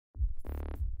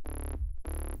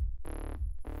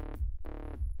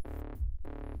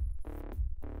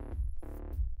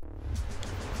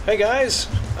Hey guys,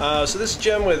 so this is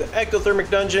Jim with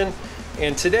Ectothermic Dungeon,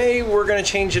 and today we're going to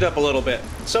change it up a little bit.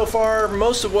 So far,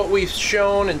 most of what we've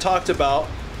shown and talked about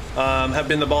have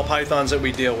been the ball pythons that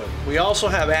we deal with. We also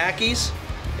have ackies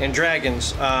and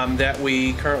dragons that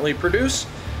we currently produce,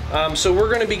 so we're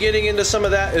going to be getting into some of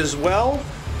that as well.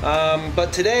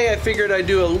 But today I figured I'd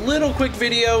do a little quick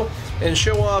video and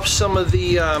show off some of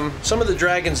the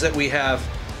dragons that we have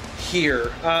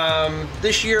here.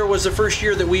 This year was the first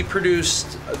year that we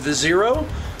produced the Zero,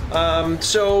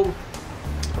 so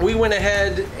we went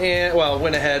ahead and,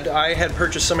 I had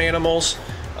purchased some animals.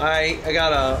 I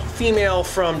got a female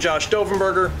from Josh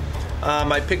Dovenberger.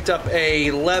 I picked up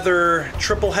a leather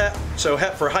triple het, so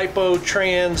het for hypo,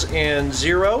 trans, and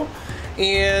zero.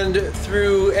 And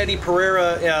through Eddie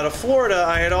Pereira out of Florida,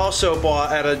 I had also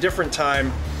bought at a different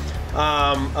time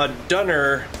a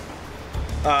Dunner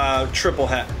triple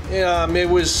het. It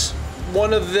was,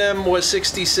 one of them was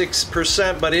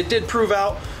 66%, but it did prove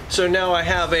out. So now I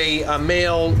have a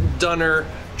male Dunner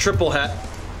triple het,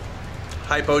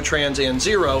 hypo, trans, and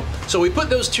zero. So we put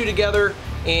those two together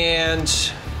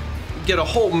and get a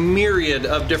whole myriad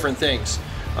of different things,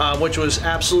 which was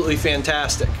absolutely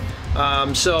fantastic.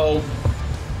 So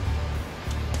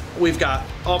we've got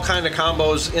all kind of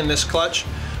combos in this clutch.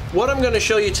 What I'm going to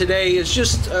show you today is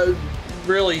just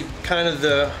really kind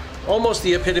of almost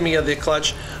the epitome of the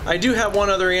clutch. I do have one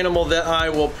other animal that I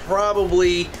will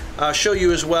probably show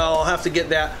you as well. I'll have to get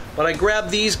that, but I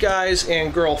grabbed these guys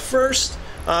and girl first,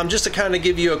 just to kind of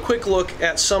give you a quick look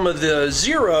at some of the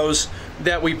zeros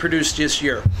that we produced this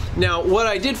year. Now, what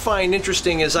I did find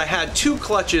interesting is I had two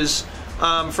clutches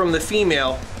from the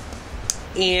female,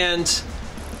 and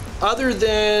other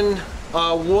than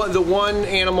the one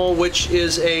animal, which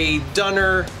is a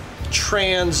Dunner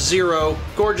trans zero,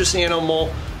 gorgeous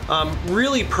animal,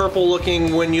 really purple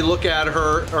looking when you look at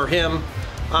her or him,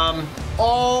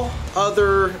 all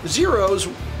other zeros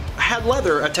had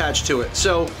leather attached to it.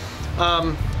 So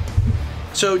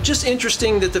so just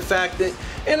interesting that the fact that,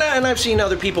 and I've seen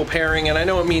other people pairing, and I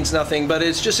know it means nothing, but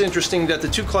it's just interesting that the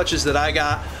two clutches that I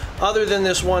got, other than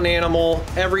this one animal,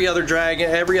 every other dragon,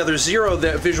 every other zero,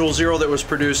 that visual zero that was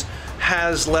produced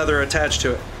has leather attached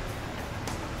to it.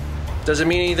 Does it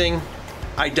mean anything?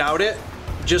 I doubt it.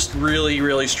 Just really,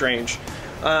 really strange.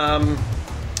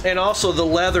 And also the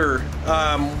leather,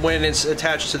 when it's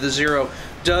attached to the zero,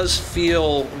 does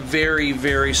feel very,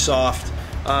 very soft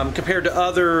compared to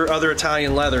other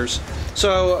Italian leathers.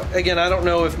 So again, I don't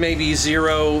know if maybe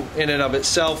zero in and of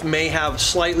itself may have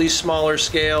slightly smaller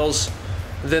scales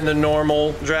than the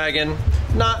normal dragon.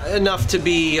 Not enough to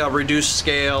be a reduced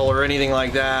scale or anything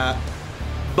like that,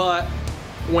 but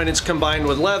when it's combined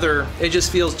with leather, it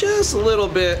just feels just a little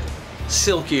bit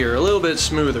silkier, a little bit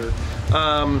smoother.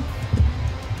 I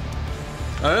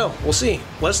don't know, we'll see.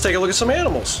 Let's take a look at some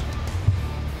animals.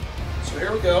 So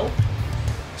here we go.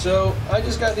 So I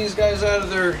just got these guys out of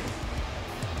their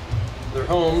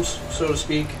homes, so to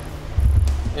speak,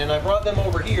 and I brought them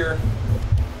over here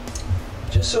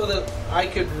just so that I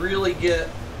could really get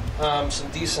some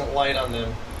decent light on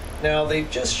them. Now they've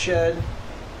just shed.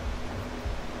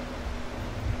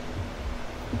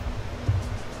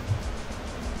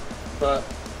 But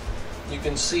you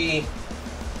can see,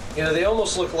 you know, they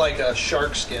almost look like a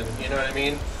shark skin, you know what I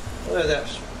mean? Well, that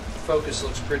focus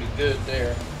looks pretty good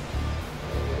there.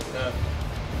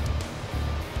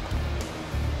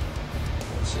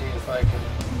 Let's see if I can.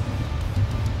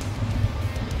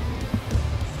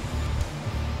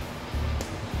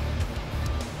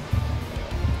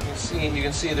 You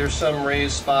can see there's some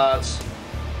raised spots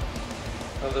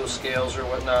of those scales or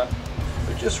whatnot.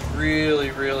 They're just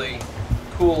really, really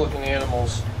cool looking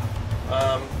animals.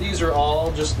 These are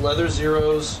all just leather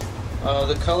zeros.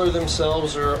 The color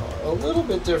themselves are a little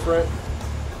bit different.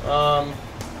 Now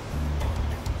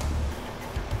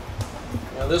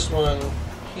this one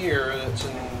here that's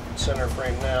in center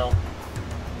frame now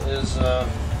is the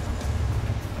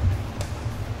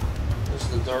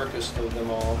darkest of them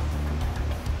all.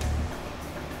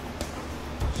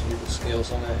 See the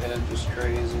scales on that head, just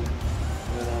crazy.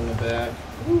 And then on the back.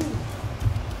 Woo.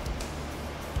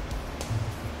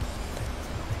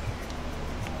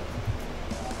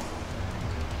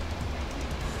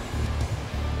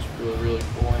 Really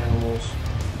cool animals.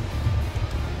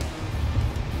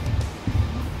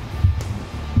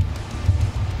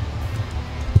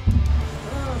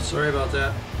 Oh, sorry about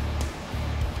that.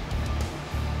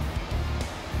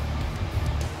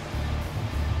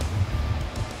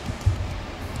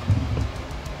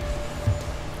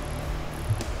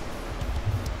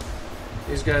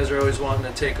 These guys are always wanting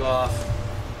to take off,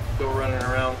 go running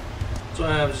around. So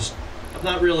I'm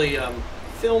not really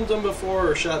filmed them before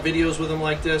or shot videos with them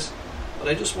like this, but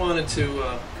I just wanted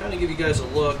to kind of give you guys a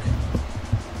look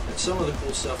at some of the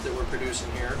cool stuff that we're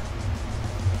producing here.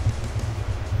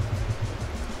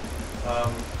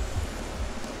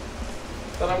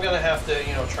 But I'm going to have to,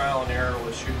 you know, trial and error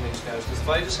with shooting these guys, because if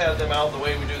I just had them out the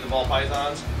way we do the ball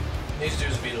pythons, these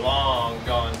dudes would be long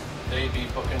gone. They'd be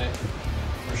booking it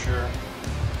for sure.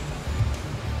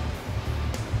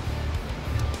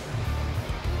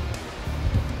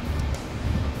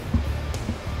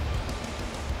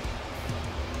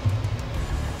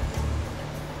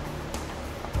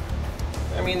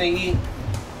 I mean, they eat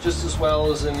just as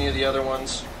well as any of the other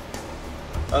ones,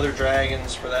 other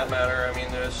dragons for that matter. I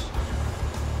mean, they're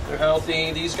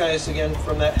healthy. These guys, again,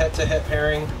 from that head-to-head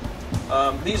pairing,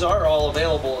 these are all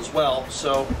available as well.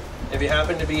 So if you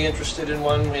happen to be interested in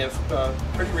one, we have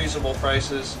pretty reasonable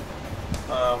prices.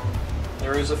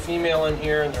 There is a female in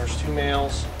here, and there's 2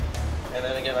 males. And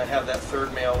then again, I have that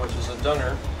 3rd male, which is a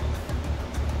Dunner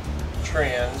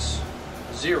Trans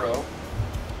 0.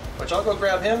 Which I'll go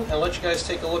grab him and let you guys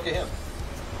take a look at him.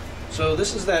 So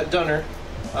this is that Dunner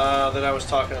that I was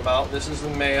talking about. This is the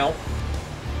male.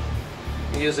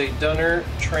 He is a Dunner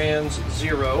Trans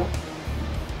 0.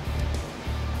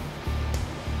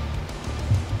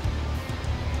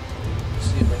 Let's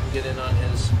see if I can get in on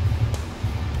his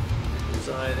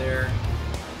eye there.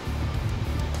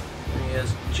 And he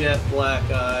has jet black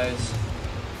eyes.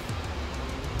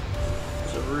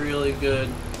 It's a really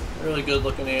good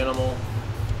looking animal.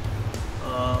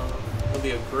 He'll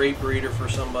be a great breeder for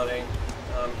somebody.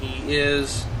 He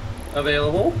is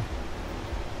available.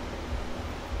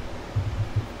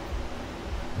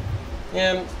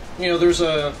 And, you know, there's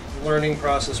a learning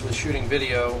process with shooting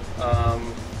video,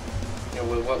 you know,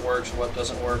 with what works and what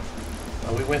doesn't work.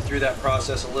 We went through that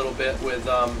process a little bit with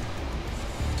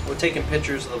taking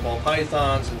pictures of the ball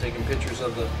pythons and taking pictures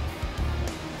of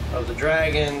the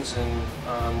dragons, and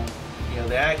you know,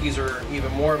 the Ackies are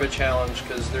even more of a challenge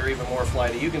because they're even more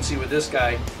flighty. You can see with this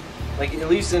guy, like at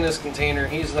least in this container,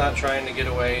 he's not trying to get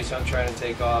away, he's not trying to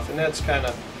take off, and that's kind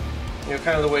of, you know,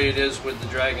 kind of the way it is with the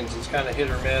dragons. It's kind of hit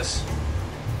or miss.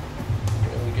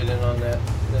 When we get in on that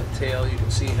tail, you can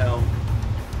see how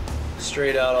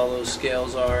straight out all those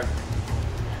scales are.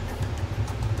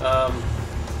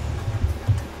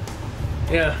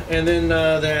 Yeah, and then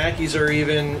the Ackies are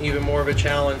even more of a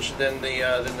challenge than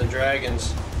the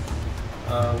dragons.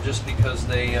 Just because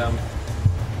they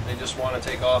just want to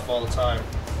take off all the time.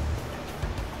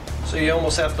 So you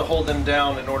almost have to hold them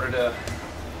down in order to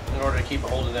keep a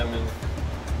hold of them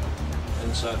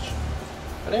and such.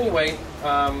 But anyway,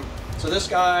 so this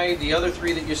guy, the other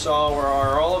 3 that you saw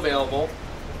are all available.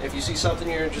 If you see something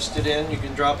you're interested in, you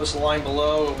can drop us a line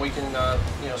below, and we can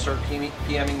you know, start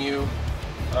PMing you,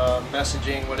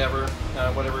 messaging, whatever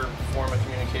form of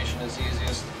communication is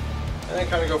easiest. And then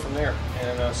kind of go from there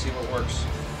and see what works.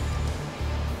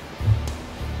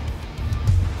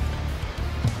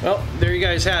 Well, there you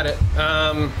guys had it.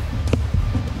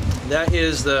 That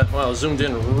is the, well, zoomed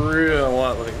in real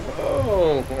lot. Like,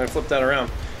 oh, I flipped that around.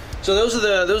 So those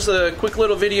are the quick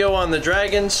little video on the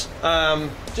dragons.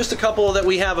 Just a couple that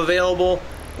we have available,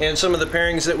 and some of the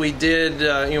pairings that we did.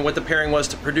 You know, what the pairing was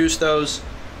to produce those.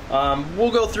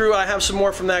 We'll go through. I have some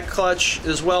more from that clutch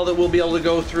as well that we'll be able to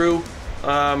go through.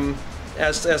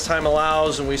 As time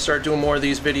allows, and we start doing more of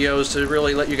these videos to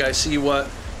really let you guys see what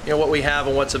we have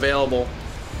and what's available.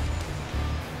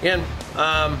 Again,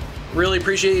 really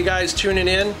appreciate you guys tuning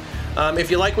in.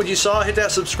 If you like what you saw, hit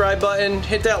that subscribe button,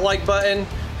 hit that like button,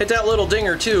 hit that little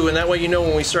dinger too, and that way you know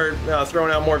when we start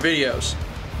throwing out more videos.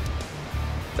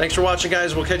 Thanks for watching,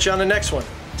 guys. We'll catch you on the next one.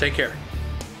 Take care.